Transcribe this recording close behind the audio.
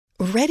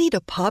Ready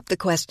to pop the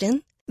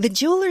question? The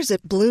jewelers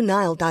at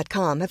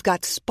BlueNile.com have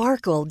got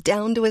sparkle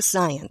down to a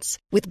science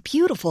with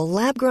beautiful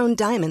lab-grown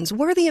diamonds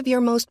worthy of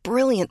your most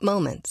brilliant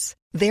moments.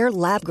 Their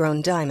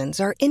lab-grown diamonds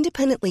are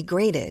independently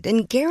graded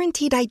and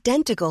guaranteed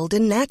identical to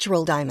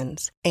natural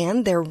diamonds,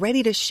 and they're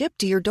ready to ship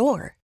to your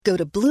door. Go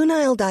to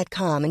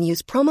BlueNile.com and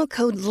use promo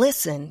code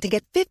LISTEN to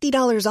get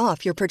 $50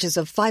 off your purchase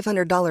of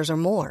 $500 or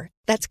more.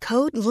 That's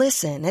code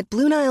LISTEN at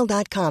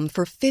BlueNile.com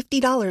for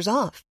 $50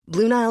 off.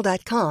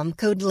 BlueNile.com,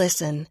 code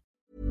LISTEN.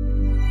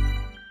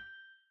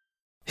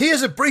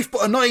 Here's a brief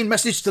but annoying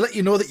message to let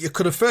you know that you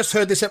could have first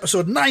heard this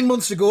episode 9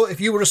 months ago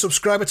if you were a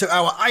subscriber to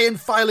our Iron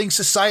Filing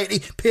Society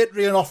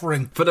Patreon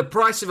offering. For the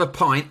price of a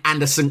pint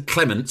and a St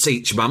Clement's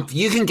each month,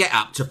 you can get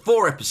up to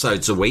 4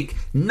 episodes a week,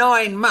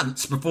 9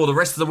 months before the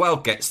rest of the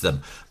world gets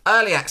them.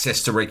 Early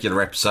access to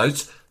regular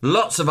episodes,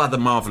 lots of other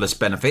marvellous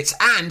benefits,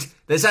 and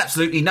there's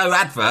absolutely no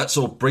adverts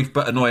or brief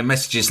but annoying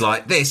messages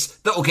like this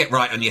that will get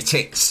right on your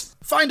ticks.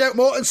 Find out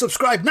more and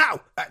subscribe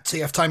now at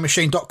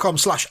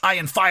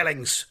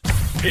tftimemachine.com/ironfilings.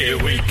 Here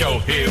we go,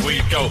 here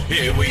we go,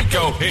 here we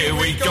go, here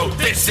we go,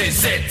 this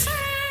is it!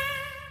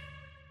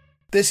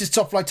 This is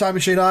Top Flight Time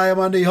Machine. I am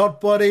Andy Hot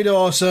Body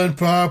Dawson.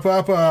 Pow,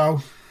 pow,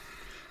 pow.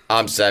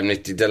 I'm Sam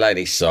Nifty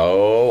Delaney,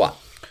 so what?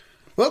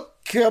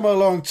 Welcome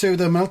along to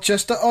the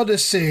Melchester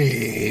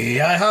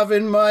Odyssey. I have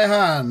in my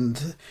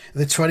hand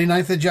the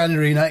 29th of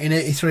January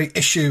 1983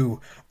 issue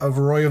of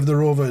Roy of the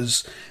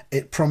Rovers.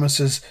 It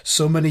promises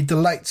so many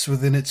delights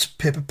within its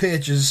paper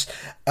pages.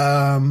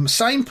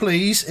 Sign,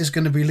 please, is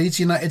going to be Leeds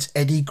United's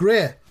Eddie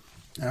Gray.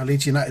 Now,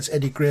 Leeds United's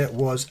Eddie Gray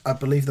was, I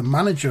believe, the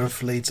manager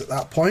of Leeds at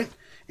that point.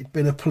 He'd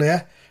been a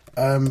player.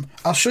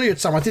 I'll show you it,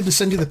 Sam. I didn't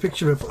send you the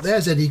picture of it, but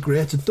there's Eddie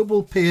Gray. It's a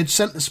double page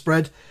centre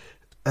spread.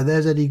 And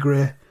there's Eddie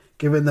Gray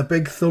giving the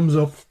big thumbs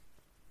up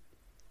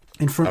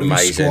in front of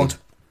his squad.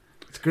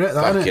 It's great,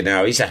 that, isn't it? You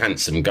know, he's a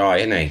handsome guy,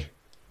 isn't he?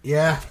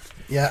 Yeah.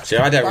 See,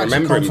 I don't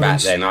remember him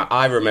back then.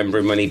 I remember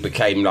him when he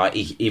became like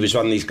he was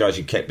one of these guys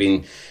who kept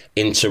being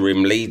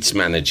interim Leeds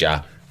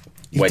manager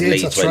when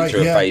Leeds went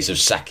through a phase of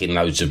sacking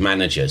loads of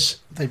managers.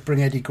 They'd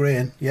bring Eddie Gray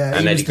in,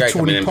 and Eddie Gray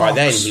coming in. By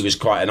then, he was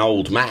quite an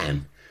old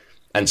man,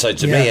 and so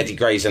to me, Eddie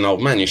Gray's an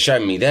old man. You're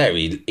showing me there.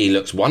 He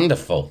looks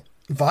wonderful.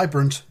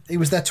 Vibrant. He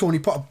was there.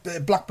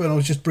 Blackburn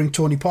always just bring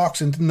Tony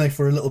Parks in, didn't they,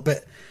 for a little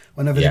bit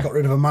whenever they got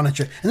rid of a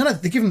manager, and then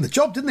they give him the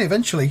job, didn't they,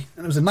 eventually?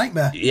 And it was a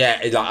nightmare. Yeah,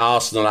 like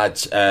Arsenal had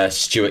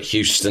Stuart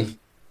Houston.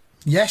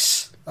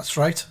 Yes, that's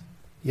right.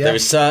 Yeah, there are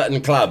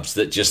certain clubs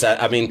that just had,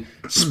 I mean,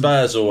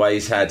 Spurs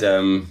always had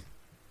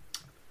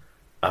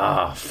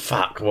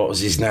what was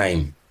his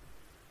name?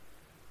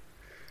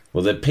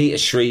 Well, the Peter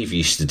Shreve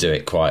used to do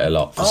it quite a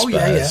lot for Spurs.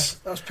 Yeah,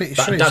 that was Peter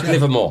Shreve. Doug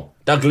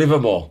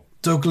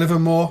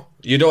Livermore.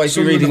 You'd always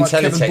be reading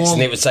teletext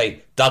and it would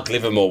say, Doug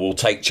Livermore will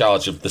take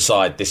charge of the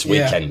side this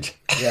weekend.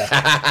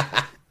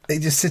 Yeah. He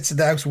just sits in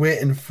the house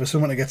waiting for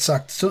someone to get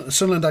sacked.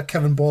 Sunderland had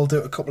Kevin Ball do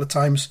it a couple of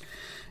times.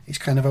 He's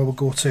kind of our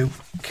go-to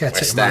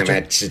caretaker. West Ham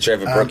had Sir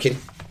Trevor Brooking.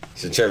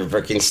 Sir Trevor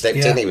Brooking stepped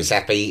in. He was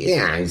happy.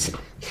 Yeah, he was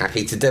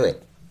happy to do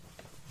it.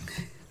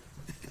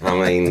 I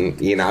mean,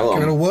 you know.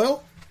 Give it a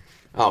whirl?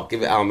 I'll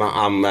give it. I'm,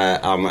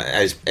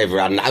 as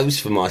everyone knows,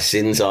 for my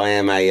sins, I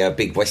am a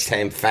big West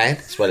Ham fan,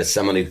 as well as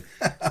someone who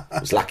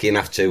was lucky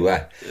enough to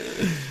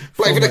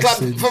play for the club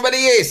for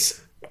many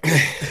years.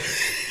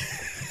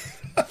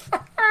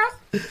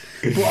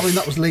 Well, I mean,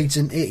 that was Leeds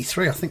in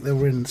 '83. I think they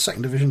were in the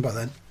second division by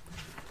then.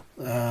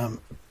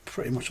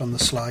 Pretty much on the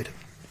slide.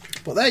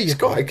 But there you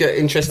go. It's quite an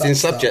interesting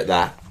subject,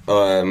 that.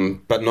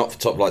 But not for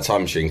Top Flight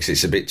Time Machine, because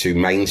it's a bit too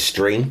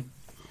mainstream.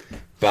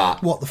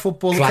 But what, the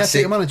football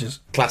caretaker managers?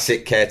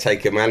 Classic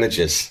caretaker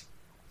managers.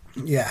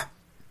 Yeah.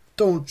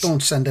 Don't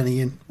send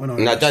any in.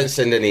 No, don't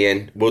send any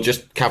in. We'll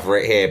just cover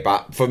it here.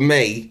 But for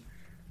me,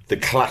 the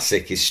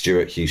classic is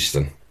Stuart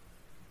Houston.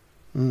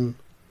 I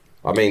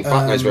mean,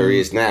 fuck knows where he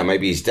is now.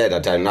 Maybe he's dead. I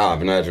don't know. I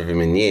haven't heard of him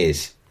in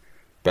years.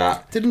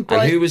 But and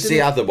who was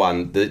the other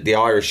one? The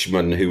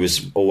Irishman who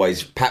was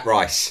always Pat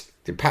Rice.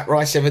 Did Pat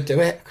Rice ever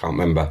do it? I can't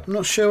remember. I'm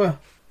not sure.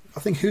 I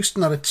think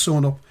Houston had it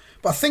sewn up.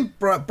 But I think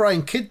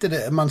Brian Kidd did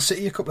it at Man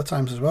City a couple of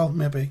times as well,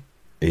 maybe.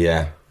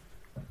 Yeah.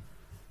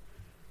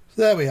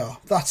 There we are.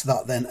 That's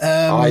that then.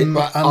 I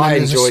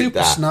enjoyed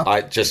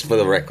that. Just for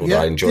the record,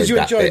 I enjoyed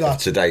that bit of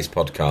today's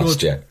podcast.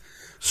 Good. Yeah.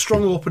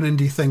 Strong opening,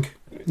 do you think?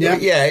 Yeah.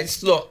 Yeah,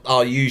 it's not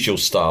our usual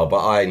style,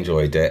 but I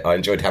enjoyed it. I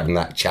enjoyed having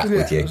that chat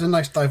with you. It was a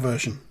nice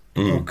diversion.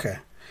 Okay.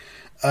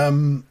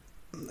 And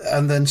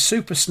then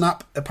Super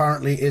Snap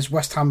apparently is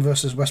West Ham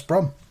versus West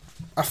Brom.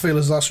 I feel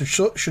as though I should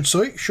show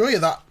you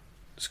that.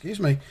 Excuse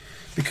me,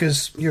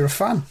 because you're a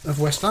fan of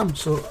West Ham,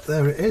 so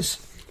there it is.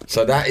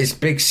 So that is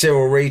Big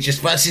Cyril Regis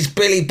versus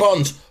Billy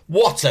Bonds.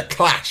 What a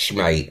clash,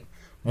 mate.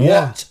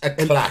 What a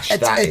clash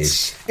that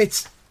is.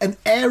 It's an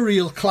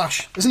aerial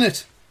clash, isn't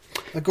it?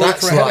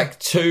 That's like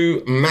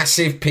two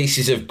massive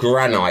pieces of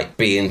granite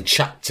being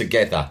chucked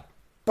together.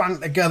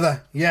 Banged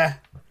together, yeah.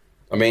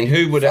 I mean,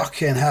 who would...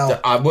 Fucking hell.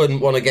 I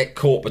wouldn't want to get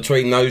caught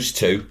between those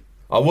two.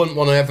 I wouldn't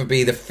want to ever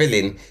be the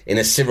filling in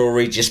a Cyril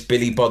Regis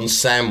Billy Bonds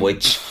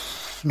sandwich.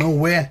 No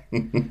way.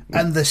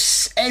 And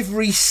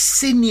every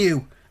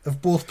sinew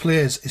of both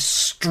players is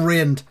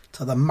strained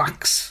to the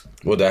max.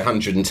 Well, they're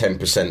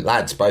 110%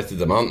 lads, both of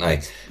them, aren't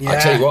they? Yeah. I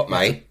tell you what,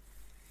 mate,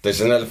 there's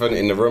an elephant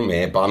in the room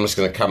here, but I'm just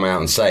going to come out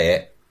and say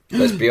it.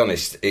 Let's be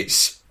honest,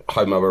 it's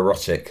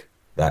homoerotic,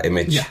 that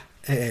image. Yeah,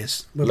 it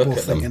is. Look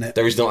at them.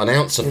 There is not an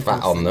ounce of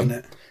fat on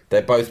them.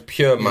 They're both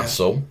pure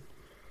muscle.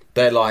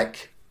 They're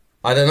like,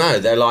 I don't know,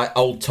 they're like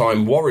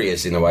old-time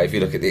warriors in a way, if you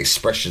look at the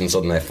expressions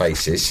on their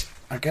faces.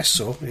 I guess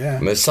so, yeah.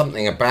 And there's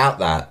something about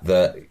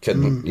that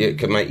can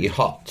make you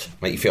hot,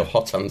 make you feel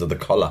hot under the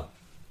collar.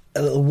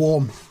 A little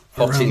warm.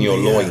 Hot in your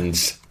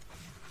loins.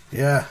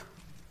 Yeah.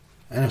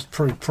 And let's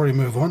probably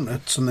move on to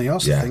something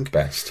else, I think.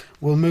 Best.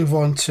 We'll move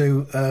on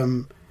to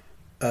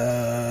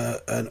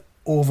an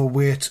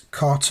overweight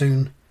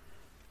cartoon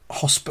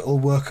hospital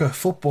worker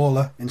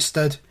footballer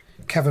instead,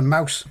 Kevin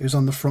Mouse, who's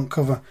on the front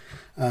cover.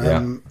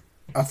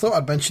 I thought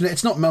I'd mention it.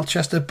 It's not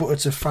Melchester, but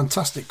it's a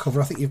fantastic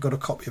cover. I think you've got a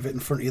copy of it in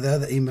front of you there,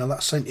 the email that I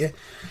sent you.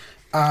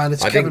 And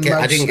it's Kevin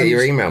Mouse. I didn't get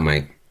your email,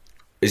 mate.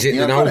 Is it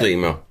an old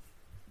email?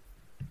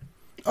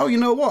 Oh, you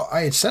know what?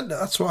 I had sent it,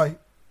 that's why.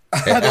 I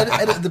had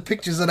edited the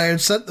pictures that I had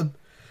sent them.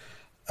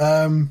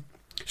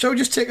 Shall we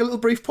just take a little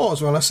brief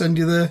pause while I send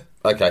you the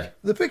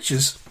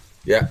pictures?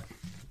 Yeah.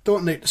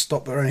 Don't need to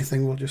stop or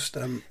anything, we'll just...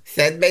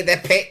 Send me the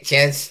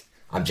pictures.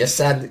 I'm just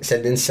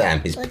sending Sam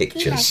his pictures.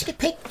 Would you like the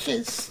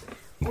pictures?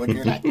 Would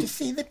you like to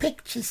see the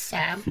pictures,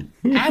 Sam?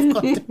 I've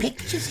got the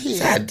pictures here.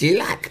 Sam, do you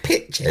like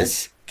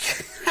pictures?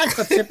 I've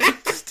got some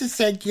pictures to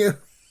send you.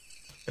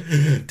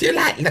 Do you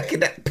like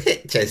looking at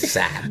pictures,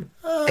 Sam?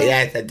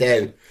 Yes, I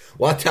do.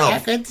 What of?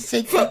 I'm going to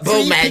send you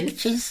football men?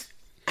 Pictures.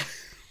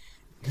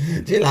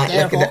 Do you like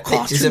looking at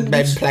pictures of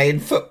men playing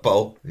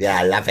football? Yeah,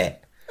 I love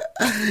it.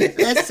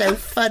 That's so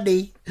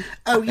funny.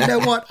 Oh, you know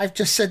what? I've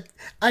just sent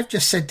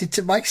it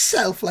to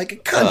myself like a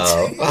cunt.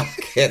 Oh,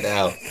 fucking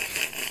hell.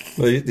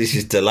 Well, this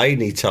is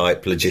Delaney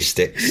type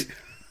logistics.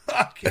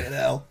 Fucking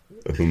hell.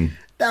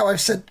 Now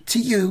I've sent it to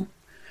you.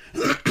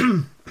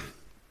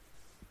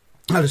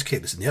 I'll just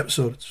keep this in the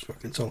episode.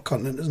 It's all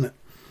content, isn't it?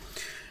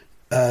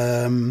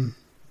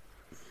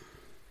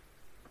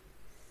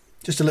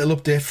 Just a little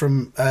update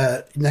from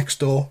next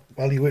door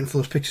while you're waiting for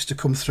those pictures to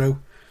come through.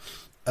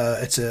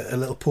 It's a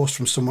little post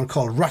from someone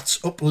called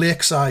Rats Up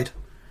Lakeside.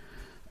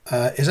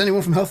 Is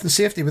anyone from Health and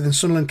Safety within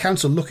Sunderland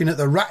Council looking at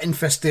the rat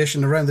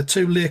infestation around the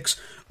two lakes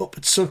up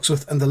at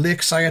Suxworth and the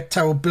Lakeside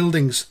Tower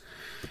buildings?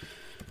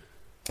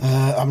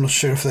 I'm not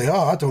sure if they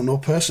are. I don't know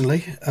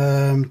personally.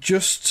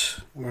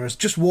 Just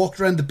walked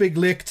around the big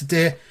lake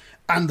today,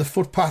 and the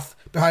footpath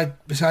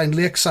behind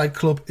Lakeside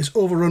Club is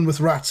overrun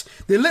with rats.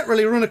 They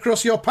literally run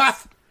across your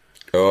path.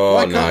 Oh,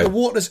 why can't the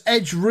water's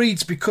edge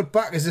reeds be cut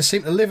back as they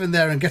seem to live in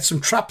there and get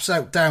some traps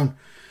down?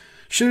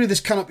 Surely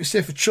this cannot be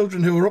safe for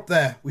children who are up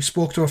there. We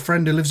spoke to a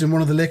friend who lives in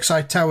one of the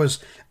Lakeside Towers,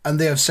 and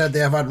they have said they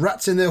have had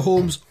rats in their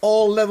homes,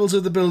 all levels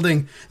of the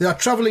building. They are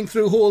travelling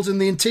through holes in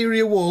the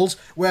interior walls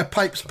where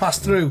pipes pass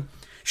through.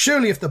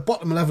 Surely if the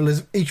bottom level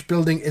of each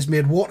building is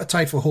made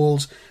watertight for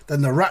holes,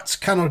 then the rats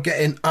cannot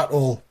get in at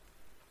all.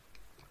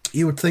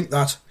 You would think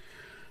that.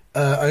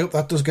 I hope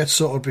that does get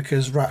sorted,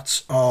 because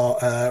rats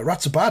are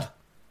bad.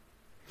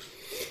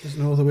 There's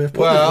no other way of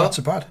putting it. Rats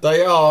are bad.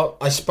 They are,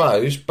 I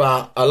suppose,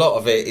 but a lot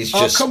of it is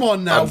just come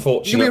on now.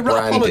 Unfortunate you be a rat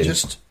branding.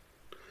 Apologist.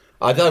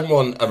 I don't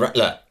want a rat.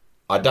 Look,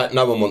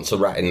 no one wants a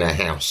rat in their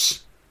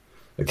house.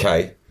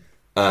 Okay.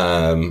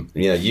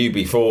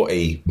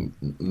 UB40,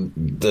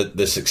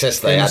 the success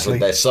they had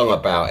with their song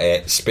about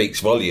it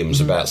speaks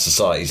volumes about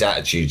society's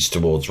attitudes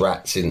towards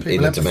rats in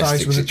a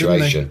domestic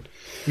situation.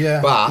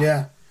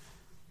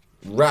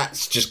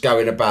 Rats just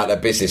going about their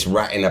business,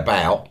 ratting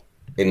about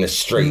in the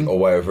street or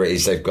wherever it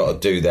is they've got to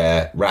do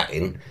their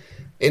ratting.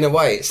 In a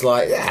way, it's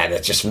like, they're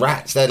just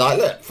rats. They're like,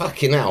 look,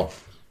 fucking hell.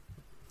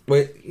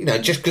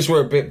 Just because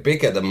we're a bit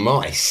bigger than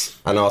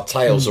mice and our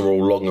tails are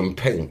all long and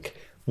pink,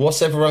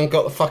 what's everyone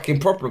got the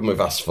fucking problem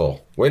with us for?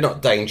 We're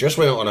not dangerous.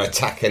 We're not going to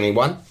attack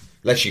anyone.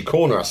 Unless you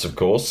corner us, of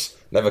course.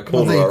 Never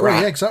corner a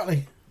rat. Yeah,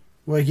 exactly.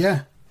 Well,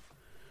 yeah.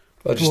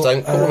 But just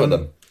don't corner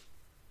them.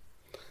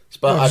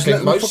 But I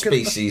think most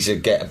species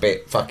would get a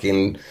bit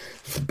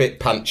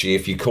punchy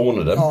if you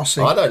corner them.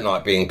 I don't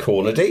like being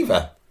cornered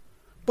either.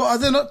 But are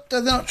they not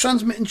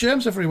transmitting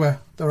germs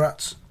everywhere, the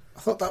rats? I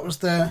thought that was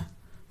the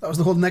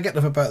whole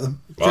negative about them.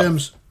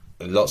 Germs.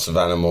 Lots of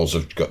animals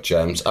have got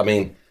germs. I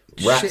mean,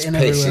 rat's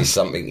piss is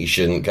something you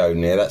shouldn't go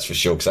near, that's for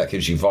sure, because that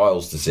gives you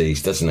Weil's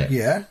disease, doesn't it?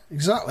 Yeah,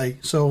 exactly.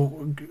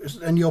 So,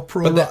 and you're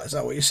pro-rat, is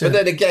that what you're saying?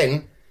 But then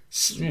again,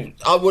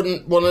 I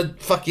wouldn't want to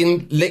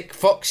fucking lick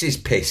fox's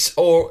piss,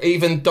 or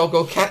even dog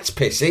or cat's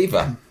piss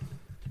either.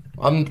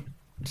 No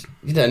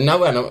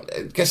animal.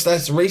 I guess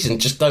that's the reason.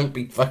 Just don't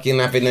be fucking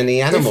having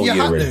any animal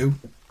urine.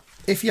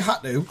 If you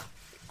had to,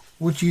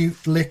 would you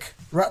lick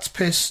rat's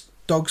piss,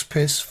 dog's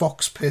piss,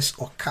 fox piss,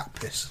 or cat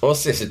piss?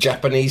 What's this, a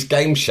Japanese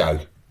game show?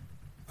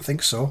 I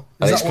think so.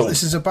 Is that what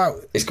this is about?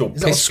 It's called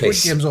Piss Piss. Is that what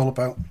Squid Game's all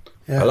about?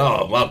 Yeah.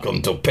 Hello,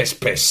 welcome to Piss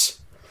Piss.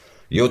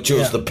 You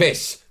choose the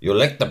piss. You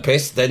lick the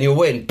piss, then you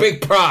win.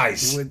 Big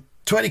prize. You win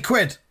 20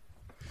 quid.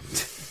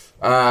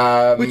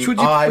 Which would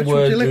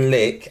you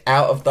lick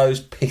out of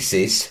those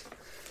pisses?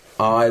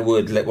 I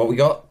would lick what we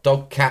got: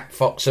 dog, cat,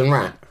 fox, and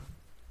rat.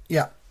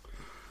 Yeah.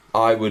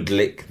 I would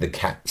lick the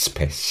cat's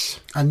piss.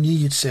 I knew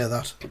you'd say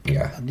that.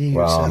 Yeah. I knew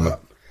you'd say I'm that. a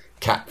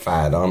cat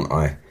fan, aren't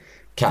I?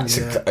 Cats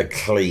are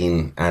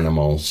clean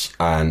animals,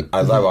 and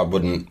although I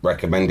wouldn't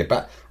recommend it,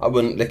 but I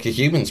wouldn't lick a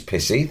human's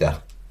piss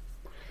either.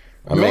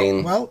 I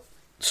mean, well,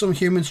 some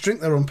humans drink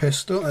their own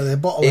piss, don't they? They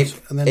bottle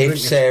it and then drink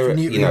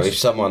it. If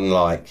someone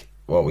like,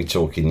 what we're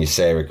talking, your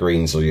Sarah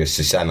Greens or your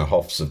Susanna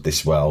Hoffs of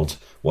this world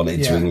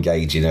wanted to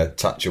engage in a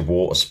touch of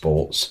water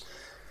sports,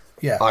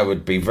 I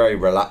would be very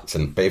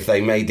reluctant. But if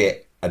they made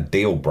it a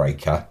deal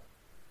breaker,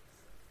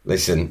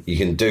 listen, you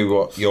can do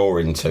what you're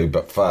into,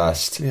 but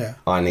first,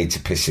 I need to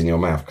piss in your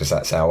mouth because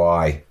that's how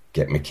I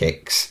get my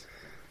kicks.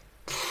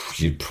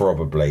 You'd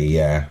probably,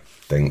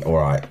 think, all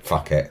right,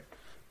 fuck it.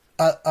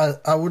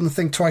 I wouldn't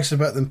think twice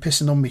about them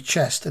pissing on my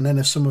chest, and then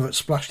if some of it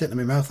splashed into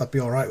my mouth, I'd be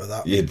all right with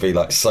that. You'd be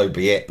like, so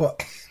be it.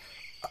 But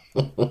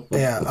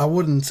I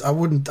wouldn't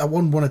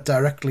want it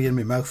directly in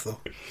my mouth though.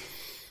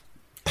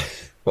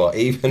 Well,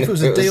 even if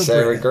it was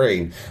Sarah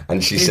Green,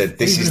 and she said,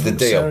 "This is the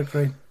deal." Sarah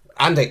Green.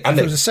 Andy,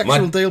 it was a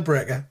sexual deal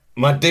breaker.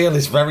 My deal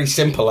is very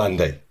simple,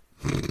 Andy.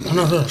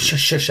 No,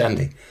 shush,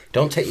 Andy.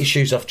 Don't take your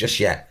shoes off just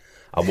yet.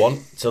 I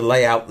want to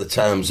lay out the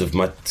terms of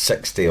my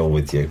sex deal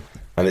with you,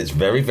 and it's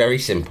very, very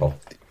simple.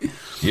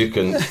 You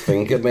can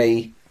think of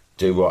me,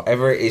 do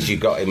whatever it is you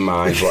got in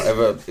mind,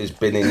 whatever has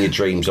been in your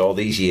dreams all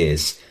these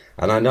years.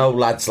 And I know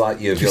lads like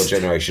you of your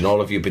generation,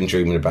 all of you have been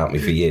dreaming about me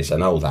for years. I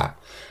know that.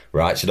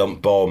 Right, so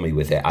don't bore me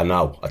with it. I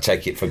know. I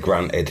take it for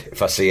granted.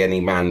 If I see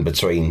any man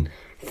between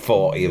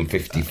 40 and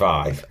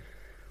 55,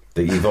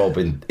 that you've all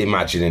been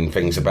imagining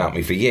things about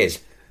me for years.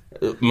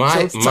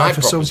 My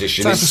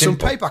proposition is simple.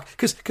 Some payback.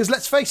 Because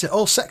let's face it,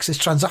 all sex is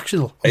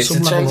transactional.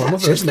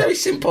 It's very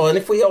simple. And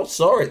if we all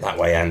saw it that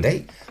way,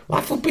 Andy,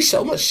 life would be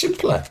so much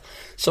simpler.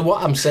 So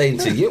what I'm saying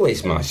to you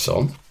is, my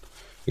son,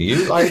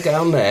 you lie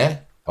down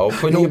there,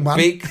 open your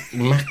big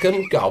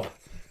Mackem gob,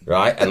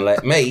 right, and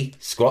let me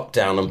squat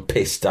down and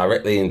piss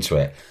directly into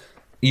it.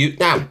 You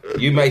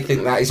may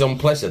think that is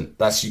unpleasant.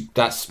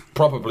 That's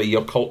probably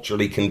you're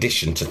culturally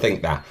conditioned to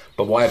think that.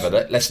 But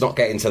whatever, let's not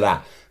get into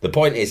that. The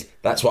point is,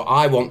 that's what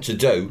I want to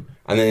do,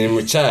 and then in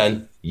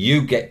return,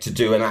 you get to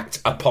do an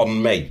act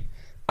upon me.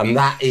 And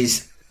that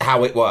is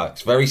how it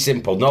works. Very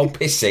simple. No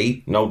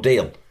pissy, no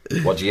deal.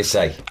 What do you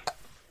say?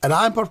 And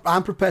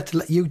I'm prepared to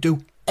let you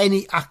do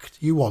any act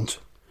you want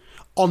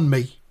on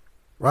me,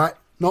 right?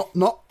 Not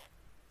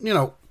you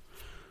know.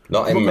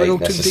 Not in me,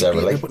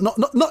 necessarily. But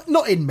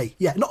not in me.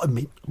 Yeah, not in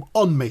me.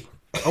 On me.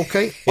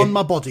 Okay? On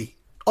my body.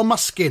 On my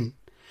skin.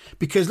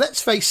 Because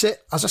let's face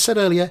it, as I said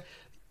earlier,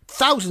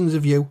 thousands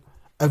of you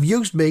have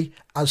used me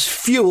as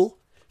fuel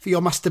for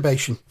your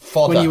masturbation.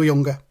 Fodder. When you were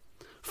younger.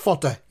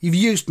 Fodder. You've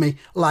used me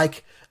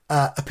like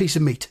a piece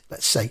of meat,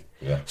 let's say.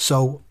 Yeah.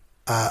 So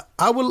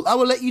I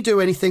will let you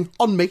do anything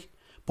on me,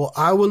 but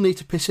I will need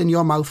to piss in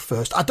your mouth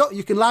first.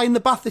 You can lie in the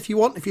bath if you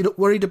want, if you're not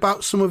worried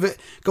about some of it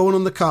going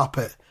on the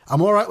carpet.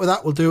 I'm all right with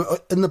that. We'll do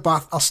it in the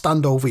bath. I'll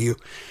stand over you.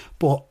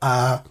 But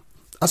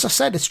as I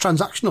said, it's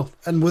transactional.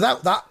 And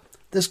without that,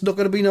 there's not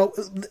going to be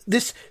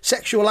this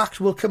sexual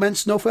act will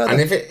commence no further. And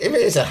if it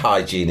is a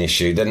hygiene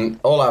issue, then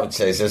all I would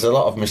say is there's a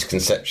lot of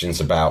misconceptions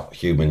about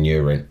human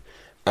urine.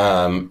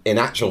 In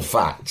actual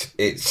fact,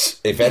 if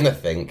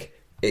anything,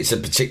 it's a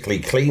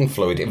particularly clean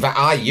fluid. In fact,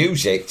 I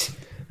use it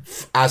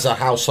as a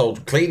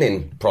household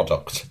cleaning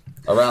product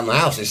around the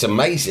house. It's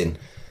amazing.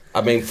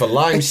 I mean, for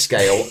lime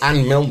scale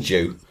and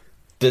mildew,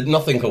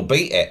 nothing will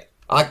beat it.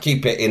 I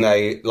keep it in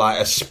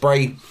a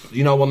spray,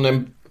 one of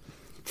them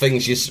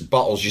things,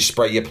 bottles you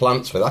spray your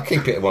plants with. I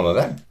keep it in one of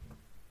them.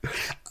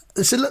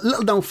 It's a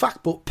little known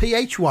fact, but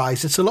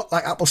pH-wise, it's a lot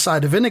like apple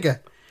cider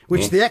vinegar,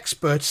 which the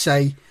experts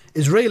say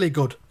is really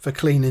good for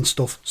cleaning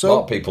stuff. So a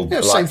lot of people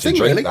like to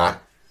drink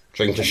that.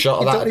 Drink a shot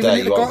of that a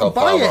day, you won't go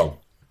far wrong.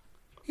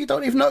 You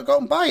don't even know to go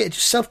and buy it. It's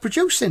just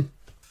self-producing.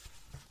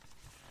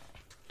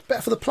 It's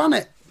better for the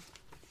planet.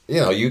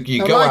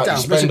 You go out, you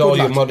spend all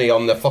your money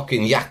on the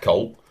fucking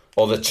Yakult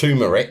or the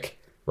turmeric,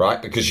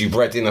 right? Because you've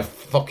read in a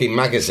fucking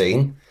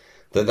magazine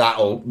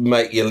that'll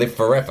make you live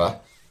forever,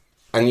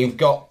 and you've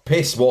got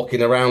piss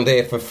walking around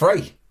here for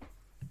free.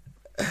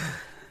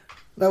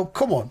 No,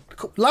 come on.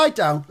 Lie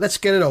down. Let's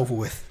get it over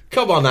with.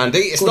 Come on, Andy.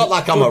 It's not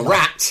like I'm a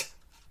rat.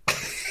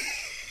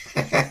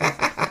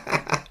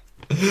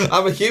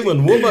 I'm a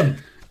human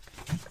woman.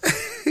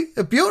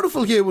 A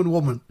beautiful human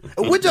woman.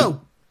 A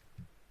widow.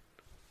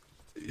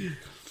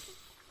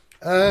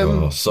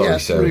 Sorry,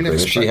 Sarah Green.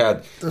 If she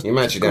had, you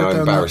imagine how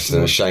embarrassed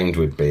and ashamed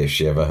we'd be if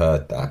she ever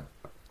heard that.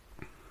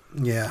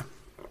 Yeah.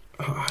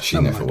 She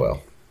never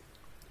will.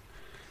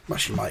 Well,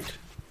 she might.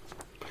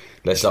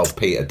 Let's old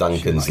Peter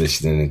Duncan's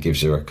listening and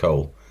gives her a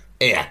call.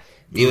 Here,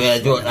 you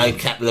heard what a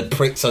couple of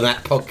pricks on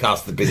that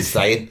podcast have been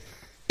saying?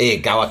 Here,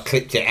 go, I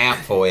clipped it out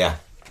for you.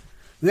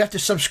 We have to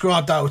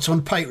subscribe though. It's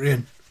on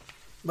Patreon.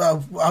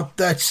 Well,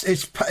 it's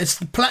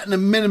the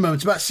platinum minimum.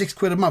 It's about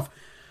 £6 a month.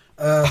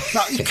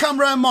 Now you come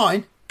round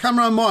mine.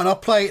 Camera on mine, I'll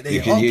play it.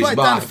 You can use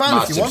my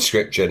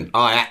subscription.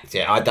 I act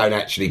it. I don't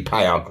actually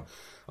pay. I've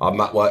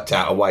worked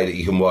out a way that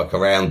you can work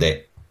around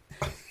it.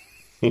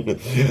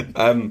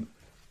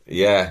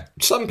 Yeah.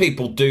 Some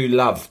people do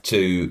love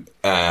to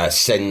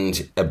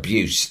send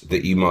abuse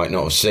that you might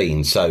not have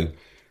seen. So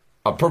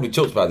I've probably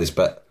talked about this,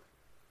 but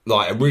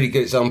like a really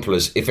good example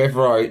is if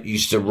ever I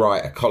used to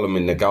write a column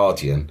in The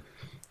Guardian,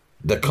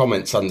 the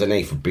comments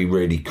underneath would be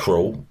really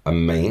cruel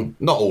and mean.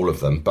 Not all of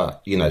them,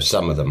 but, you know,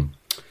 some of them.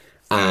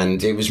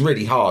 And it was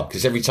really hard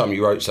because every time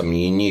you wrote something,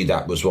 you knew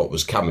that was what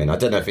was coming. I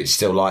don't know if it's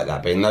still like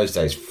that, but in those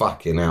days,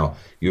 fucking hell,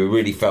 you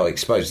really felt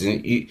exposed.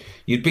 And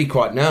you'd be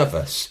quite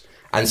nervous.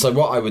 And so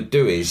what I would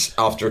do is,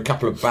 after a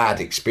couple of bad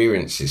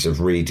experiences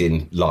of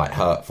reading, like,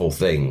 hurtful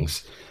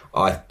things,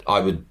 I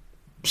would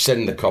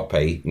send the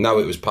copy, know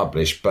it was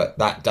published, but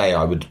that day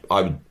I would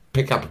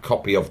pick up a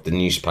copy of the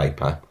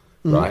newspaper,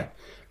 right?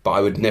 But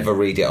I would never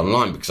read it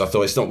online because I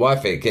thought it's not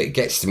worth it. It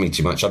gets to me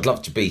too much. I'd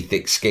love to be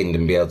thick-skinned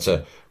and be able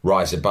to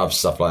rise above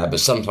stuff like that, but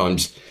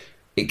sometimes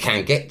it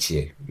can get to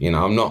you. You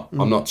know, I'm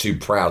not too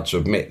proud to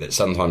admit that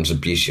sometimes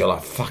abuse, you're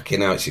like,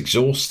 fucking hell, it's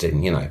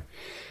exhausting, you know.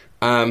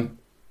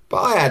 But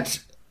I had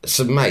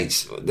some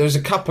mates, there was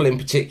a couple in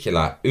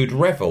particular who'd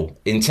revel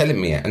in telling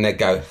me it, and they'd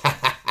go, ha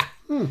ha ha,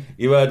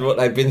 you heard what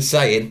they've been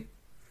saying?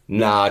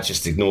 Nah,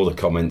 just ignore the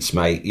comments,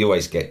 mate. You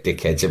always get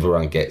dickheads,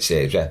 everyone gets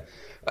it.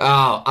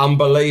 Oh,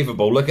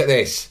 unbelievable, look at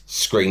this.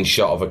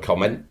 Screenshot of a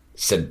comment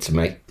sent to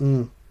me.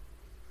 And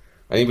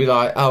you'd be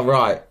like, oh,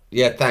 right,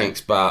 yeah,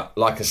 thanks, but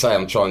like I say,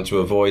 I'm trying to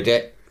avoid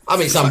it. I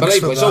mean, it's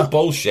unbelievable. It's all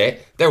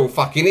bullshit. They're all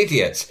fucking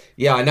idiots.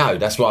 Yeah, I know,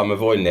 that's why I'm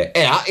avoiding it.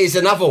 Yeah, here's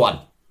another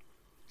one.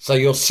 So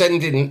you're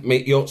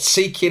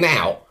seeking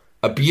out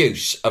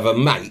abuse of a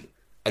mate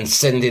and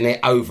sending it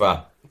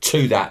over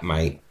to that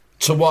mate.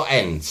 To what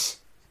ends?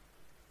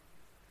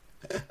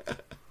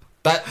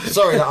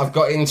 Sorry that I've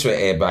got into it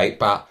here, mate,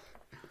 but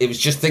it was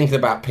just thinking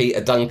about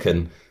Peter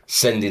Duncan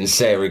sending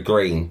Sarah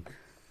Green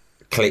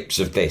clips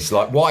of this.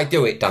 Like, why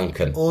do it,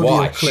 Duncan?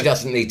 Why? Clip. She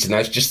doesn't need to know.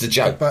 It's just a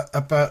joke.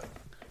 About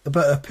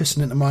her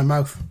pissing into my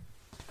mouth.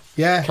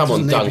 Yeah. Come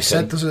on, Duncan.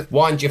 Said, does it?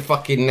 Wind your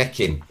fucking neck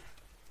in.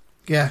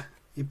 Yeah.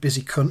 You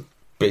busy cunt.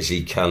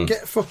 Busy cunt.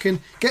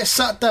 Get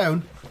sat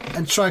down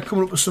and try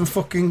coming up with some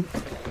fucking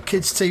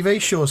kids'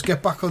 TV shows.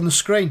 Get back on the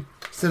screen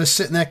instead of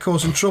sitting there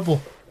causing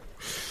trouble.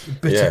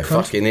 Yeah,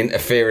 cunt. Fucking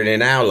interfering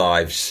in our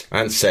lives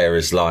and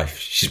Sarah's life.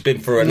 She's been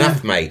through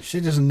enough, mate. She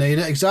doesn't need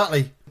it,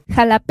 exactly.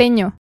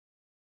 Jalapeño.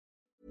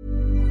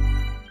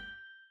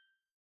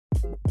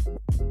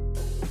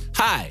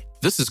 Hi,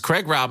 this is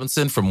Craig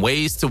Robinson from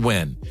Ways to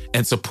Win,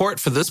 and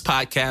support for this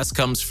podcast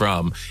comes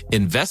from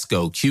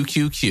Invesco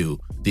QQQ,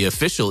 the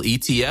official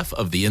ETF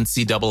of the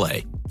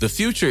NCAA. The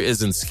future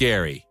isn't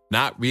scary.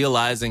 Not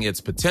realizing its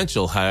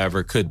potential,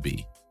 however, could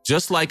be.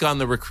 Just like on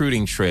the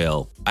recruiting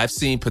trail, I've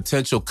seen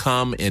potential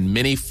come in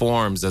many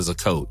forms as a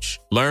coach.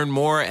 Learn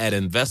more at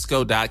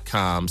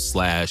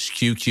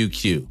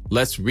Invesco.com/QQQ.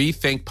 Let's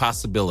rethink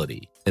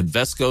possibility.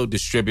 Invesco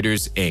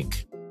Distributors,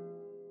 Inc.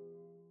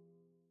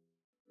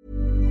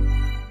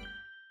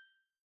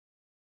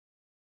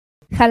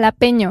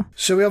 Jalapeño.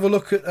 So we have a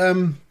look at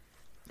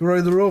Roy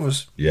of the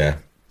Rovers. Yeah.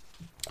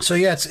 So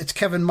yeah, it's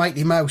Kevin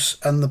Mighty Mouse,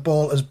 and the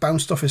ball has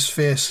bounced off his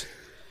face.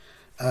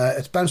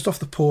 It's bounced off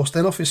the post,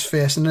 then off his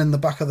face, and then in the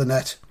back of the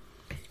net.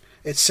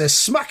 It says,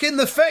 smack in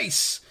the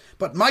face!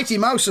 But Mighty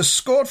Mouse has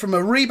scored from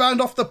a rebound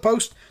off the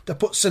post to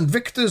put St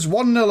Victor's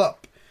 1-0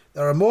 up.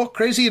 There are more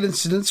crazy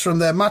incidents from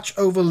their match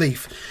over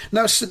Leaf.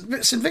 Now,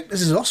 St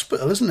Victor's is a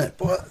hospital, isn't it?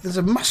 But there's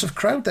a massive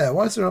crowd there.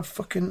 Why is there a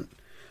fucking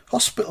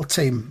hospital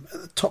team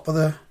at the top of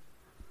the...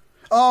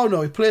 Oh,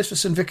 no, he plays for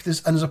St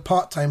Victor's and is a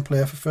part-time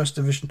player for First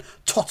Division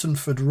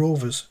Tottenford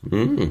Rovers.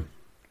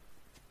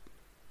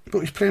 But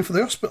he's playing for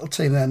the hospital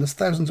team there, and there's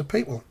thousands of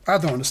people. I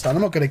don't understand.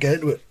 I'm not going to get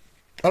into it.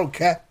 I don't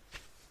care.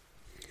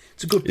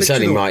 It's a good picture. It's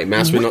only Mike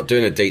Mass. We're not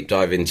doing a deep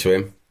dive into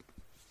him.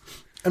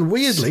 And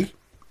weirdly,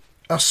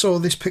 I saw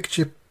this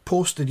picture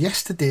posted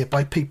yesterday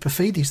by Pete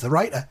Perfides, the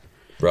writer,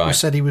 who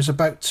said he was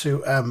about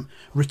to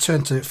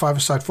return to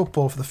five-a-side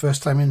football for the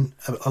first time in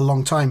a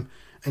long time,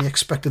 and he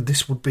expected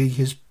this would be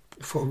his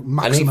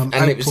maximum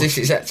output. It was this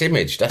exact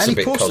image. That's a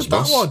bit Cosmos.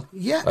 That one.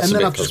 Yeah, that's and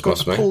then I've just got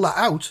to pull that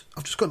out.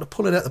 I've just got to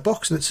pull it out of the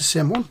box, and it's the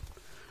same one.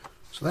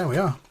 So there we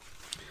are.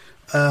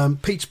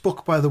 Pete's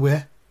book, by the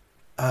way,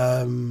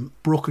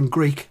 Broken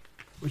Greek,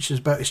 which is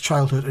about his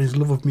childhood and his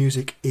love of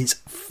music, is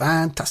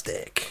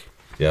fantastic.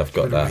 Yeah, I've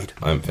got that.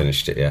 I haven't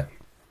finished it yet.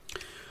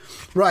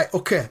 Right,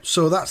 okay,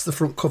 so that's the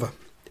front cover.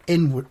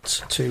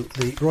 Inwards to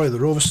the Roy of the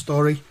Rovers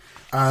story.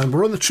 And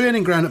we're on the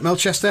training ground at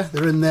Melchester.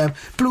 They're in their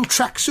blue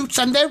tracksuits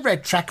and their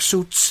red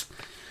tracksuits.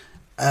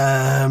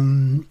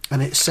 And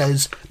it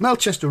says,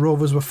 Melchester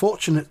Rovers were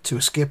fortunate to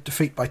escape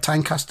defeat by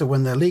Tynecastle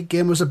when their league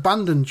game was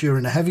abandoned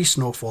during a heavy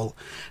snowfall.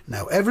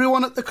 Now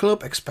everyone at the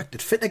club expected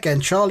fit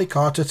again Charlie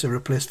Carter to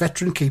replace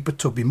veteran keeper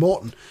Tubby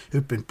Morton,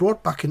 who'd been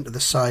brought back into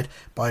the side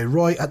by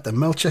Roy at the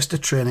Melchester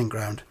training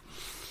ground.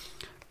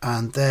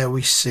 And there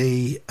we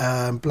see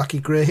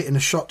Blackie Gray hitting a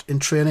shot in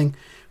training,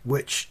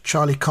 which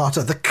Charlie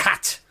Carter, the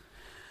cat,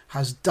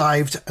 has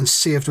dived and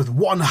saved with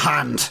one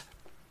hand.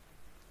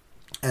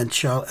 And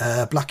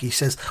Blackie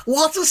says,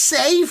 "What a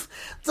save!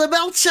 The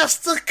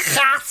Melchester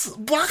Cat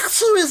back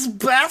to his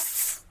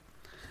best."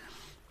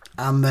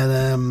 And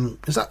then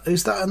is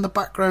that in the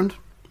background?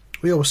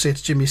 We always say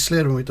it's Jimmy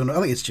Slade when we don't know.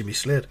 I think it's Jimmy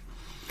Slade.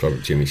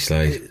 Probably Jimmy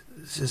Slade.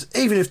 It says,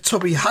 even if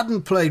Tubby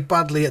hadn't played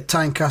badly at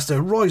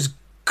Tynecastle, Roy's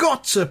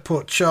got to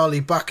put Charlie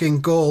back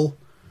in goal.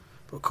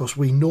 But of course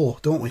we know,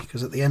 don't we?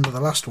 Because at the end of the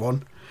last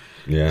one,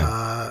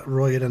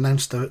 Roy had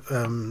announced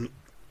to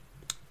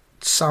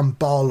Sam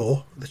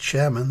Barlow, the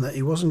chairman, that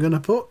he wasn't going to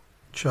put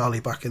Charlie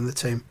back in the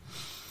team.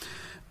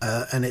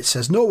 And it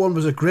says, no one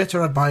was a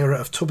greater admirer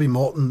of Tubby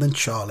Morton than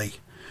Charlie.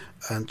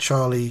 And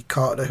Charlie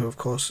Carter, who of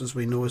course, as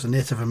we know, is a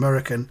Native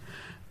American,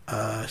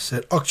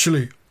 said,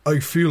 actually, I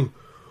feel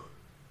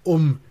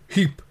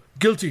heap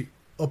guilty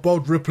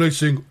about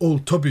replacing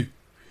old Tubby.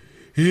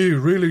 He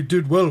really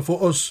did well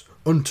for us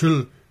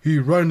until he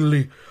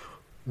randomly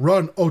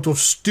ran out of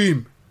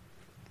steam.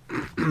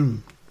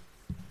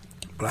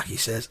 Blackie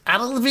says,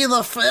 I'll be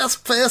the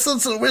first person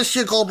to wish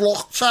you good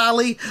luck,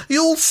 Charlie.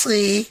 You'll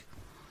see.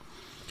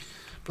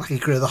 Blackie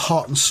Gray, the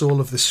heart and soul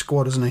of this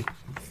squad, isn't he?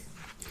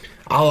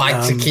 I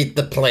like to keep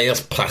the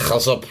players'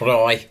 packers up,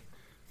 Roy.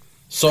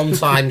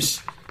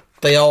 Sometimes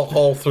they all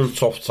go through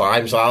tough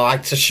times. I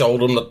like to show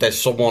them that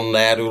there's someone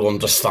there who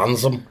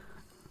understands them.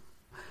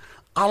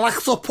 I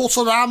like to put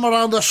an arm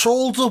around their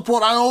shoulder,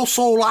 but I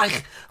also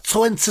like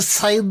to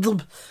entertain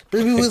them,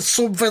 maybe with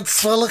some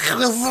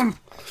ventriloquism.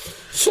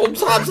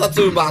 Sometimes I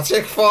do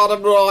magic for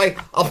them, Roy.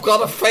 I've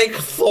got a fake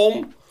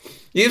thumb.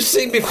 You've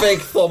seen me fake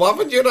thumb,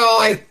 haven't you,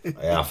 Roy?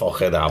 Yeah, I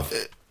fucking have.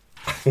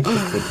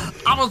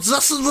 I'm a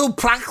decimal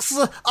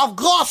prankster. I've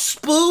got a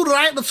spoon,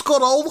 right, that's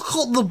got a hole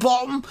cut in the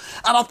bottom,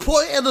 and I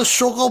put it in a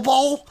sugar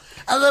bowl,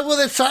 and then when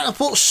they try to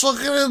put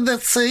sugar in the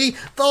tea,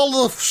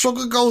 all the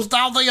sugar goes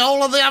down the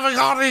hole and they haven't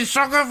got any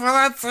sugar for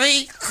their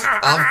tea.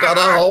 I've got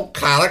a whole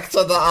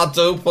character that I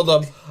do for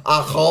them.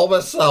 I call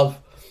myself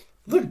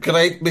the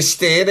Great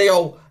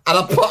Mysterio, and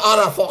I put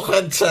on a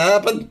fucking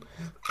turban,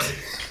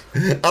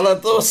 and I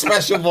do a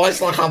special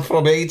voice like I'm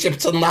from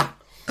Egypt and that.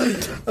 And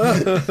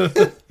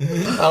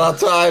I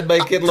try and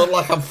make it look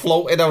like I'm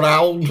floating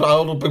around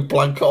a big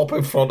blanket up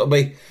in front of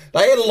me.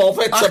 They love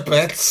it to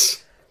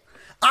bits.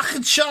 I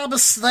can charm a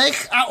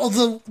snake out of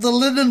the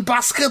linen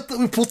basket that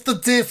we put the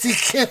dirty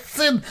kids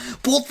in.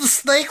 Put the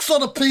snakes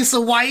on a piece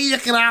of wire you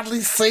can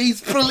hardly see.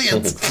 It's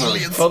brilliant.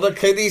 Brilliant. For the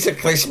kiddies at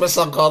Christmas,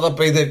 I'm going to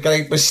be the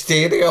Great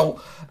Mysterio,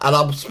 and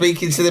I'm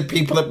speaking to the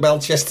people at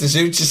Melchester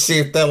Zoo to see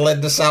if they'll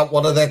lend us out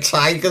one of their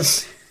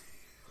tigers.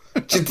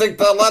 Do you think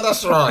they'll let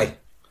us, Roy?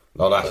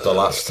 Not after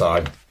last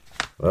time.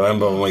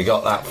 Remember when we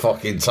got that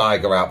fucking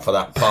tiger out for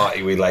that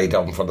party we laid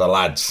on for the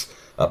lads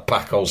at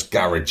Paco's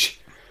garage?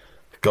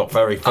 Got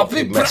very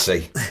fucking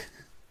messy.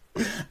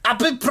 I've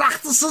been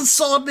practising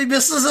sawing me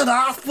missus in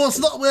half, but it's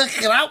not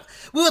working out.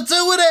 We were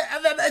doing it,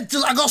 and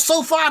then I got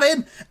so far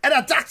in, and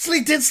I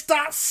actually did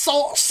start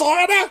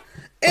sawing her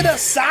in her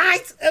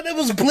side, and it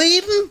was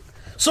bleeding.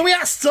 So we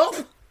had to stop.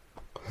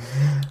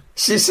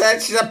 She said,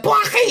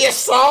 Blackie, you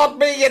sawed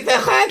me, you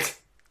dickhead.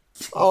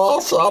 Oh,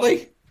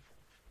 sorry.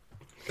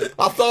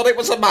 I thought it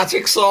was a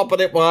magic saw,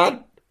 but it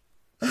weren't.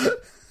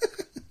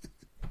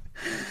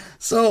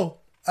 So,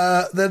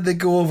 then they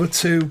go over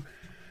to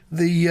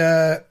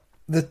the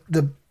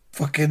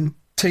fucking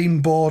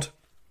team board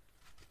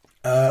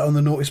on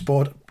the notice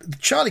board.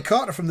 Charlie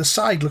Carter from the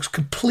side looks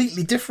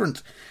completely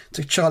different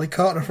to Charlie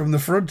Carter from the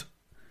front.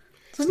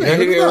 Doesn't it? You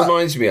know who it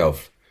reminds me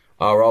of?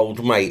 Our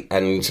old mate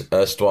and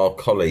erstwhile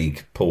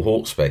colleague, Paul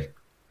Hawksby.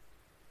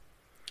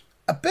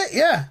 A bit,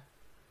 yeah.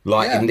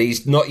 In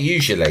these, not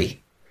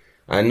usually,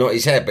 and not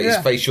his hair, but his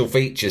facial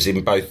features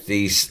in both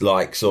these,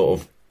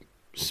 sort of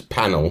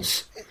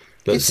panels.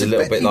 Looks a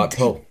little bit like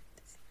Paul.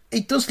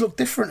 He does look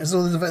different, as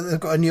though they've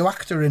got a new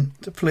actor in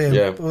to play him.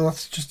 Yeah. Well,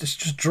 it's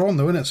just drawn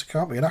though, isn't it? So it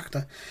can't be an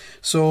actor.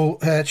 So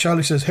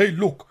Charlie says, "Hey,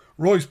 look,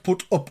 Roy's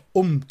put up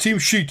team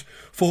sheet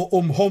for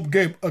home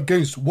game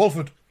against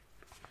Walford."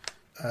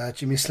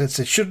 Jimmy Slade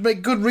says, "Should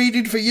make good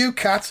reading for you,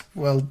 Cat."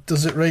 Well,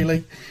 does it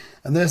really?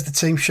 And there's the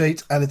team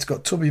sheet, and it's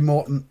got Tubby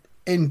Morton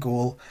in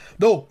goal.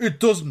 "No, it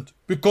doesn't,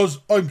 because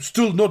I'm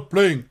still not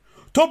playing.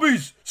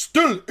 Tubby's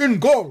still in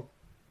goal,"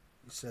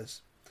 he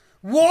says.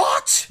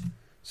 "What?"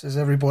 says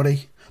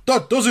everybody.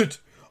 "That does it.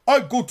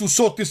 I go to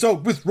sort this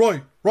out with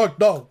Roy right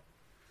now."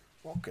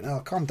 Fucking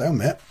hell, calm down,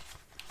 mate.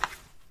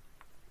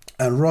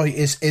 And Roy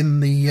is in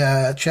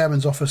the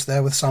chairman's office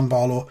there with Sam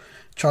Barlow.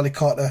 Charlie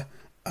Carter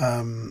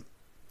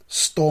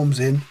storms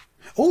in.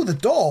 Oh, the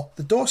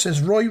door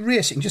says Roy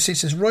Race. You can just see it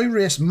says Roy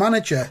Race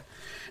manager.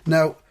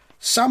 Now,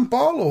 Sam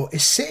Barlow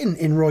is sitting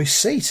in Roy's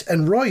seat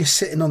and Roy is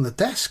sitting on the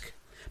desk,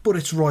 but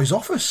it's Roy's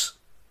office.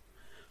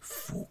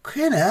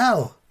 Fucking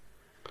hell.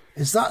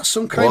 Is that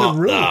some kind of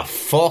rule? What the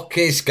fuck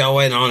is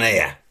going on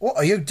here? What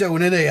are you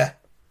doing in here?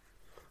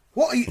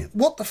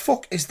 What the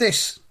fuck is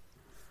this?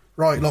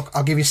 Right, look,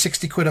 I'll give you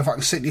 60 quid if I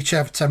can sit in your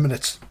chair for 10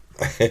 minutes.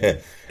 Just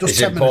it's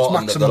 10 important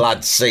minutes that the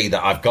lads see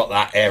that I've got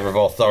that air of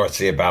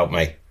authority about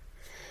me.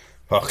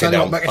 Fucking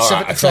hell. All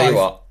right, I tell you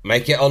what,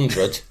 make it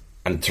 100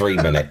 and 3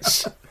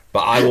 minutes.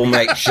 But I will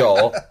make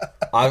sure,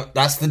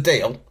 that's the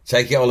deal,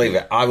 take it or leave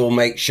it. I will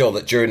make sure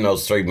that during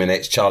those 3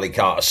 minutes, Charlie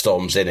Carter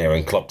storms in here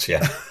and clocks you.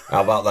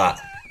 How about that?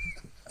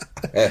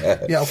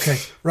 Yeah, okay.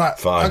 Right,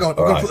 fine. Hang on, I'm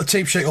going to put the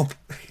team sheet up.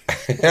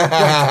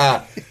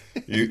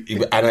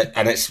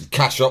 And it's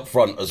cash up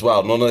front as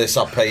well. None of this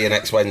I'll pay you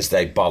next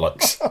Wednesday,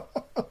 bollocks.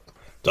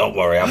 Don't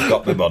worry, I've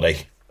got my money.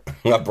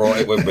 I brought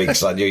it with me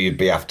because I knew you'd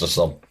be after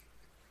some.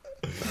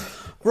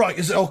 Right,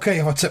 is it okay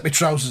if I take my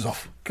trousers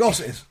off? Of course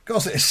it is. Of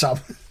course it is, Sam.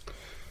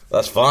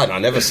 That's fine. I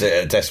never sit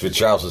at a desk with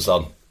trousers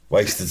on.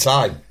 Waste of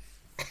time.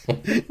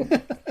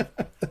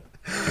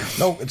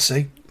 No one can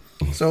see.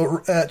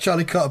 So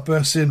Charlie Carter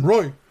bursts in.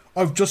 Roy,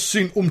 I've just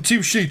seen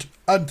team sheet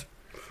and...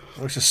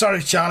 I said,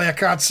 sorry, Charlie, I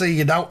can't see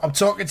you now. I'm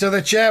talking to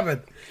the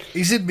chairman.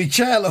 He's in my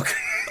chair, look.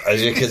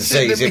 As you can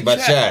see, he's in my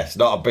chair. It's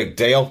not a big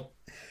deal.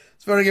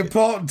 It's very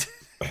important.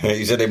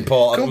 He's an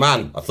important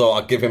man. I thought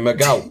I'd give him a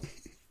go.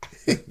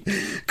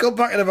 Come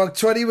back in about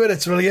 20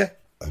 minutes, will you?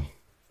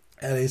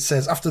 And it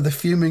says, after the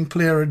fuming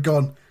player had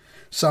gone,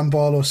 Sam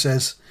Barlow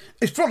says,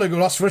 he's probably going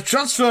to ask for a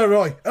transfer,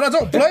 Roy, and I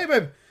don't blame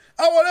him.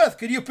 How on earth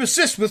can you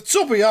persist with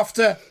Tubby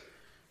after...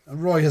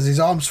 And Roy has his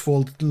arms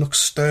folded and looks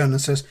stern and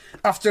says,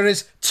 after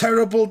his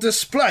terrible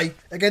display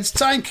against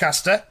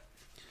Tynecastle,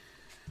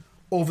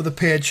 over the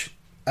page,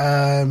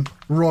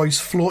 Roy's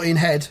floating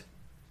head,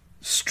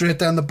 straight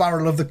down the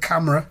barrel of the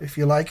camera, if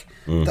you like,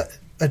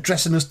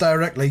 addressing us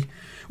directly.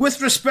 With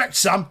respect,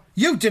 Sam,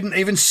 you didn't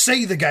even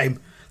see the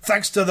game.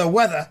 Thanks to the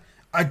weather,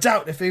 I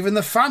doubt if even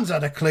the fans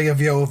had a clear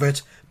view of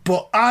it,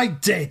 but I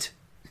did.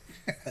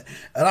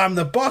 And I'm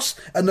the boss,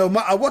 and no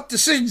matter what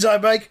decisions I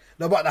make,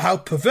 no matter how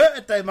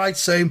perverted they might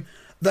seem,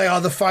 they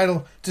are the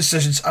final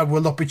decisions and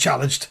will not be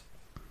challenged.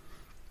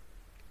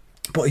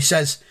 But he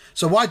says,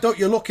 so why don't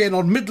you look in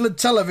on Midland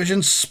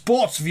Television's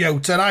Sports View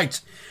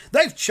tonight?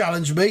 They've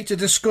challenged me to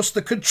discuss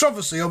the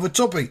controversy over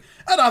Tubby,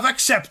 and I've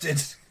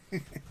accepted.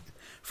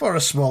 For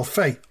a small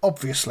fee,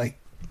 obviously.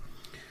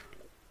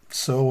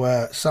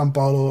 So Sam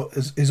Barlow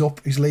is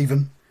up, he's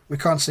leaving. We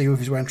can't see if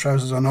he's wearing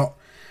trousers or not.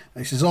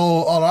 And he says, oh,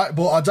 all right,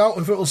 but I doubt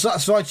if it will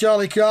satisfy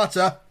Charlie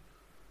Carter.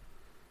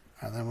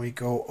 And then we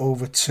go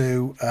over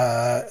to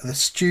the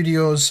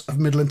studios of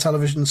Midland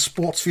Television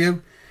Sports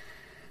View.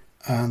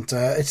 And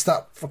it's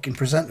that fucking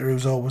presenter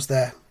who's always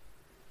there.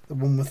 The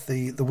one with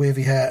the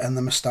wavy hair and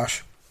the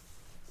moustache.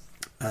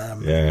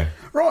 Yeah.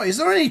 Right, is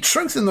there any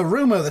truth in the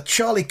rumour that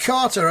Charlie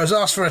Carter has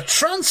asked for a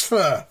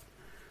transfer?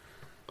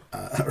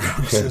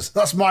 Says,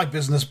 that's my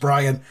business,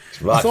 Brian.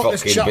 It's my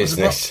fucking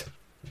business.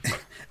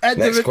 End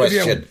Next of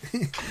question.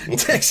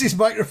 Takes his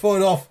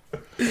microphone off.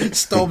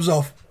 Storms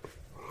off.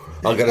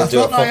 I'm going to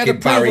do a fucking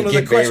Barry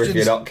Gibb here if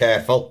you're not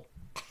careful.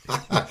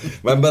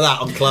 Remember that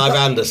on Clive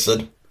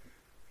Anderson?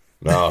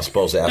 No, I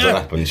suppose it hasn't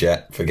happened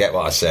yet. Forget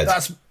what I said.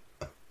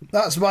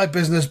 That's my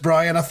business,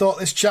 Brian. I thought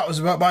this chat was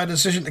about my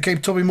decision to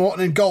keep Tubby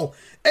Morton in goal,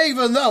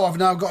 even though I've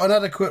now got an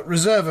adequate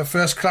reserve of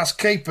first-class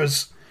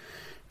keepers.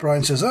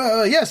 Brian says,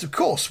 yes, of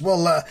course.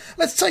 Well,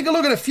 let's take a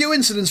look at a few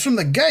incidents from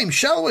the game,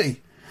 shall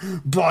we?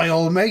 By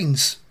all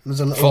means. There's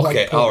a little Fuck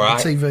it, all right. on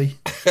TV.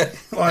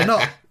 Why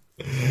not?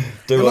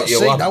 Do what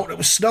you want. Out, it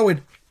was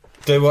snowing.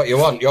 Do what you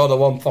want. You're the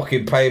one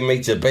fucking paying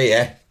me to be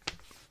here.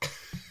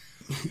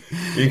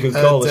 You can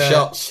call the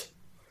shots.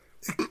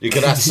 You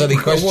can ask silly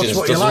questions.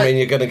 Doesn't mean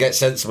you're going to get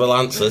sensible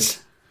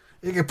answers.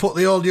 You can put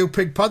the all new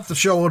Pink Panther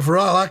show on for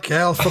all I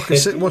care. I'll fucking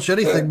sit and watch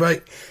anything,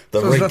 mate.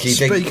 The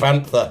Rinky Dink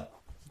Panther.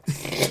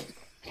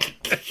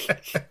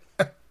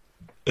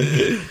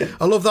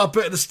 I love that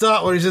bit at the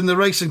start where he's in the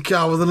racing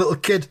car with a little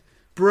kid.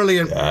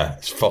 Brilliant. Yeah,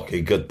 it's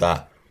fucking good,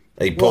 that.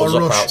 He pulls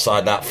up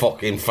outside that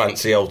fucking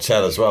fancy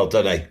hotel as well,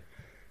 doesn't he?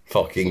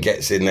 Fucking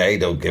gets in there. He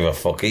don't give a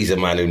fuck. He's a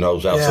man who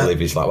knows how to live.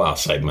 He's like, well, I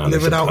say, man.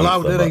 Living out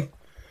loud, didn't he?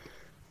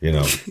 You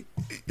know.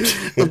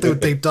 He'll do a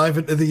deep dive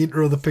into the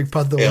intro of the Pink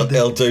Panther.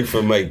 He'll do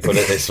for me, put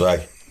it this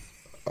way.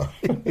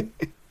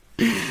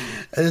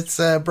 It's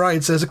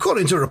Brian says,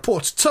 according to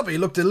reports, Tubby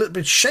looked a little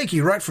bit shaky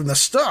right from the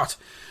start.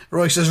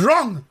 Roy says,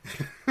 wrong.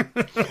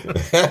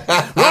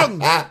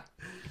 Wrong.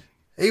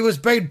 He was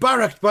being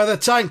barracked by the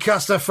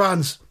Tynecastle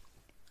fans.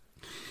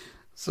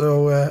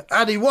 So,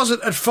 and he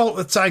wasn't at fault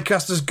with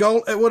Tynecastle's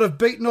goal. It would have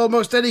beaten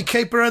almost any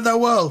keeper in the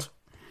world.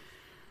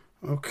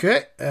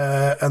 Okay,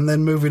 and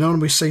then moving on,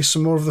 we see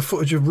some more of the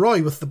footage of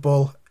Roy with the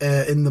ball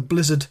in the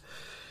blizzard.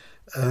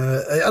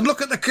 And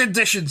look at the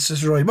conditions,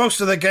 says Roy.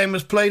 Most of the game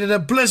was played in a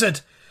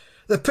blizzard.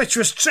 The pitch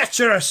was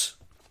treacherous.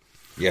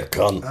 You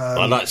cunt.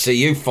 I like to see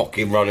you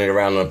fucking running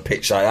around on a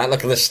pitch like that.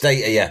 Look at the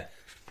state of you.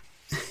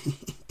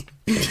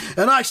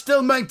 And I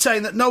still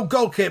maintain that no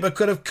goalkeeper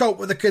could have coped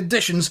with the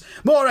conditions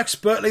more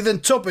expertly than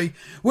Tubby,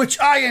 which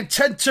I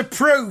intend to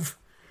prove.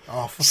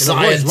 Oh,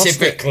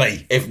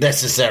 scientifically, if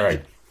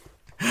necessary.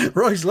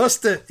 Roy's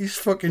lost it. He's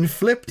fucking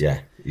flipped.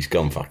 Yeah, he's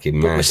gone fucking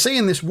mad. But we're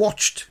seeing this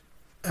watched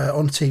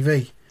on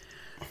TV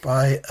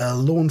by a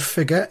lone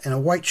figure in a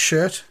white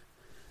shirt.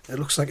 It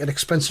looks like an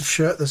expensive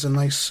shirt. There's a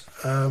nice,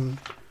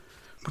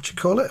 what do you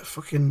call it?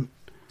 Fucking...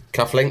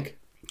 Cufflink?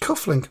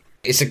 Cufflink.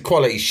 It's a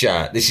quality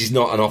shirt. This is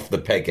not an off the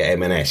peg at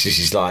M&S. This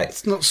is like...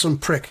 It's not some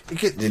prick.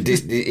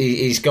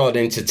 He's gone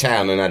into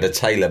town and had a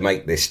tailor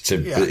make this to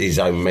his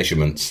own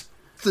measurements.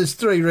 There's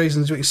 3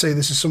 reasons we can say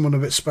this is someone a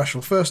bit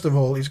special. First of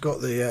all, he's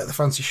got the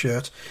fancy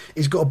shirt.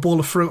 He's got a bowl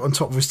of fruit on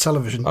top of his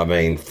television. I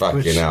mean,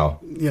 fucking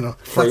hell. You know,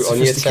 fruit on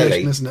your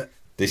telly, isn't it?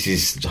 This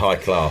is high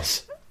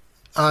class.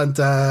 And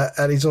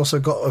he's also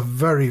got a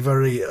very,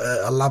 very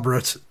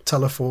elaborate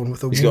telephone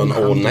with a... He's got an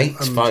ornate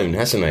phone,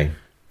 hasn't he?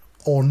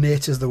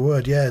 Ornate is the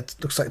word, yeah. It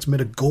looks like it's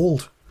made of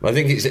gold. I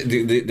think it's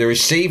the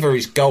receiver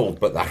is gold,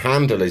 but the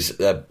handle is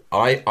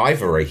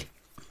ivory.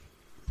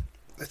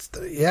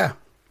 Yeah.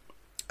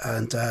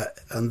 And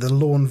the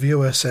lone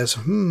viewer says,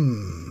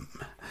 The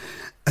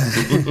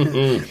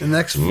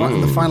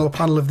final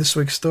panel of this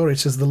week's story, it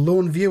says the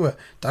lone viewer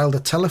dialed a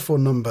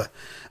telephone number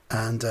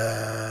and ...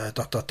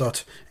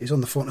 He's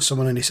on the phone to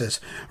someone and he says,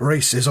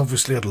 Race is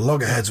obviously at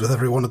loggerheads with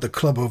everyone at the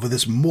club over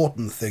this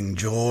Morton thing,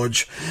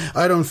 George.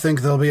 I don't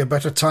think there'll be a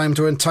better time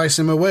to entice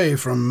him away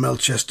from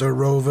Melchester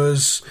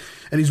Rovers.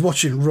 And he's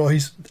watching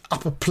Roy's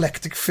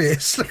apoplectic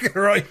face. Look at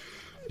Roy.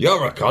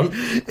 You're a cunt.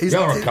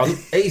 You're a cunt.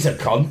 He's a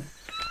cunt.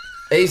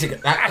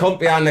 That cunt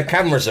behind the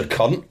camera's a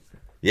cunt.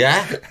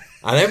 Yeah?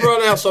 And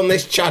everyone else on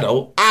this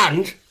channel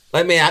and...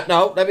 Let me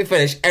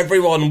finish.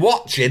 Everyone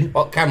watching...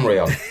 What camera are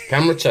you on?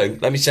 Camera 2.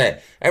 Let me say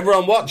it.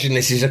 Everyone watching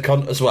this is a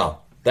cunt as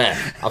well. There.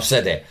 I've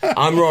said it.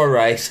 I'm Roy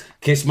Race.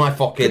 Kiss my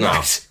fucking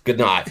ass. Good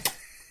night.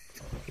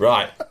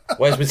 Right.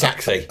 Where's my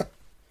taxi?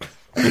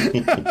 I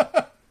think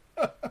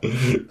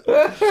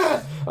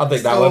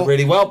that went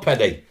really well,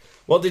 Penny.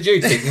 What did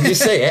you think? Did you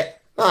see it?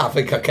 I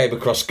think I came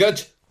across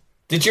good.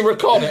 Did you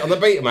record it on the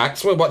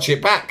Betamax? We'll watch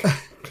it back.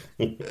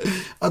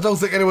 I don't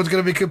think anyone's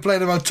going to be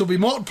complaining about Tubby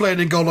Morton playing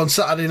in goal on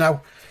Saturday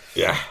now.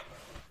 Yeah.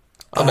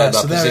 I made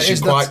that position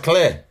quite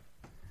clear.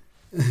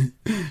 And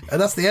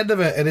that's the end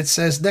of it. And it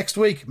says, next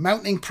week,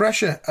 mounting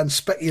pressure and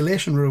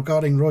speculation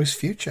regarding Roy's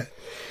future.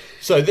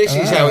 So this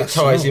is how it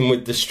ties in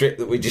with the strip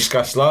that we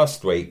discussed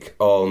last week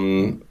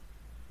on...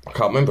 I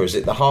can't remember, is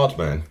it The Hard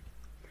Man?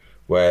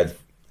 Where...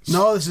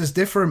 No, this is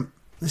different.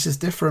 This is a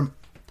different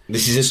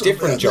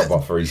job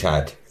offer he's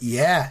had.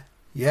 Yeah.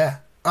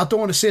 I don't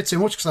want to say too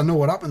much because I know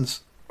what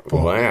happens.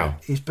 Wow.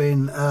 He's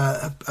been...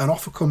 an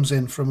offer comes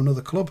in from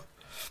another club.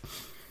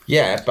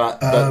 Yeah,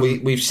 but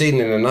we've seen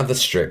in another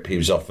strip he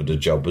was offered a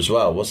job as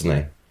well, wasn't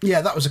he?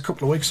 Yeah, that was a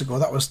couple of weeks ago.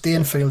 That was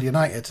Danefield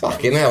United.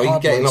 Fucking hell, he's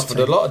getting offered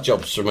a lot of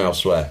jobs from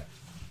elsewhere.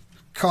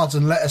 Cards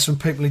and letters from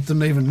people he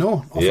didn't even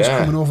know. Offers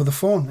coming over the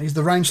phone. He's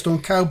the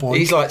Rhinestone Cowboy.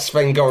 He's like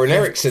Sven-Goran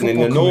Eriksson in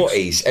the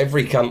noughties.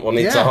 Every cunt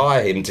wanted to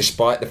hire him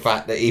despite the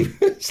fact that he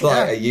was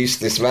like a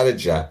useless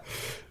manager.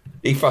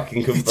 He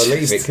fucking couldn't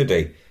believe it, could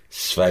he?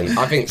 Sven.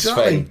 I think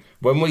Sven,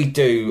 when we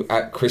do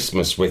at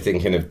Christmas, we're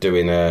thinking of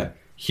doing a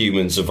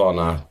Humans of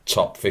Honour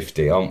top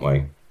 50, aren't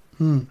we?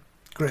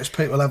 Greatest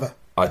people ever.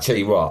 I tell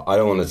you what, I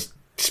don't want to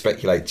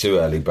speculate too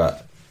early,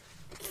 but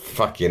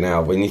fucking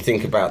hell, when you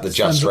think about the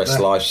Just Rest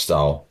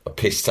lifestyle, a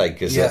piss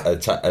taker's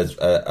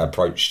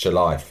approach to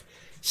life,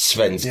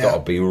 Sven's got to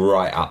be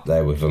right up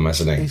there with them,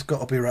 hasn't he? He's got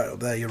to be right up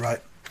there, you're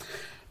right.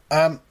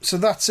 So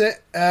that's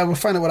it. We'll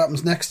find out what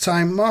happens next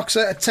time. Mark's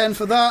at a 10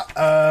 for that.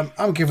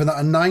 I'm giving that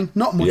a 9.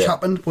 Not much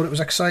happened, but it was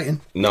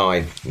exciting.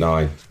 9.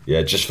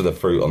 Yeah, just for the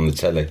fruit on the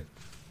telly.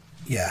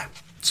 Yeah.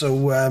 So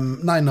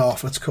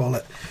 9.5, let's call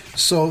it.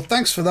 So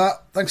thanks for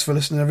that. Thanks for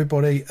listening,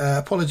 everybody.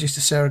 Apologies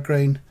to Sarah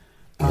Green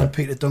and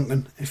Peter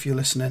Duncan, if you're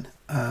listening.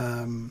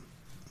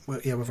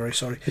 We're very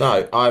sorry.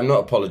 No, I'm not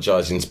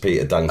apologising to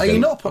Peter Duncan. Are you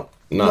not?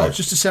 No,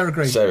 just to Sarah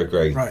Green. Sarah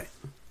Green. Right.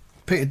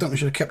 Peter Duncan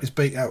should have kept his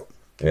beak out.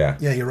 Yeah.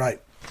 Yeah, you're right.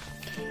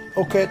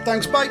 Okay,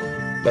 thanks, bye.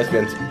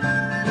 Lesbians.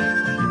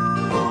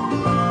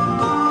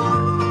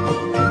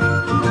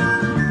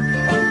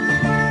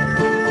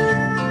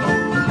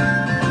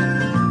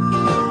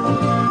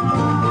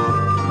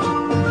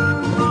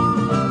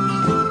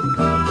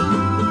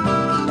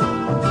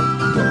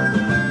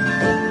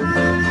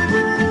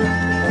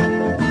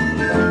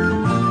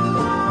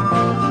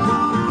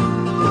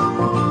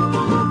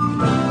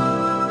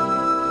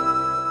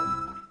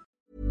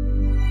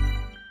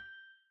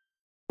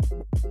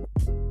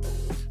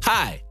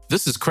 Hi,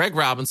 this is Craig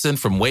Robinson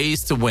from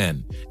Ways to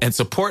Win, and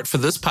support for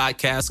this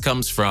podcast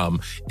comes from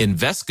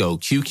Invesco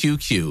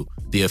QQQ,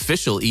 the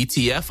official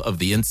ETF of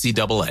the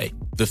NCAA.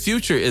 The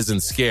future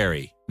isn't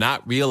scary.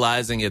 Not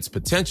realizing its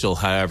potential,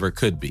 however,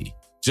 could be.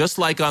 Just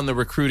like on the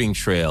recruiting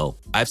trail,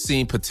 I've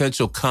seen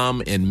potential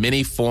come in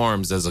many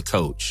forms as a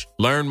coach.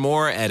 Learn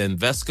more at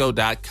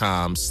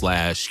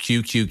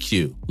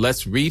Invesco.com/QQQ.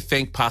 Let's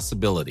rethink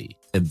possibility.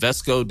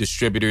 Invesco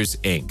Distributors,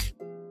 Inc.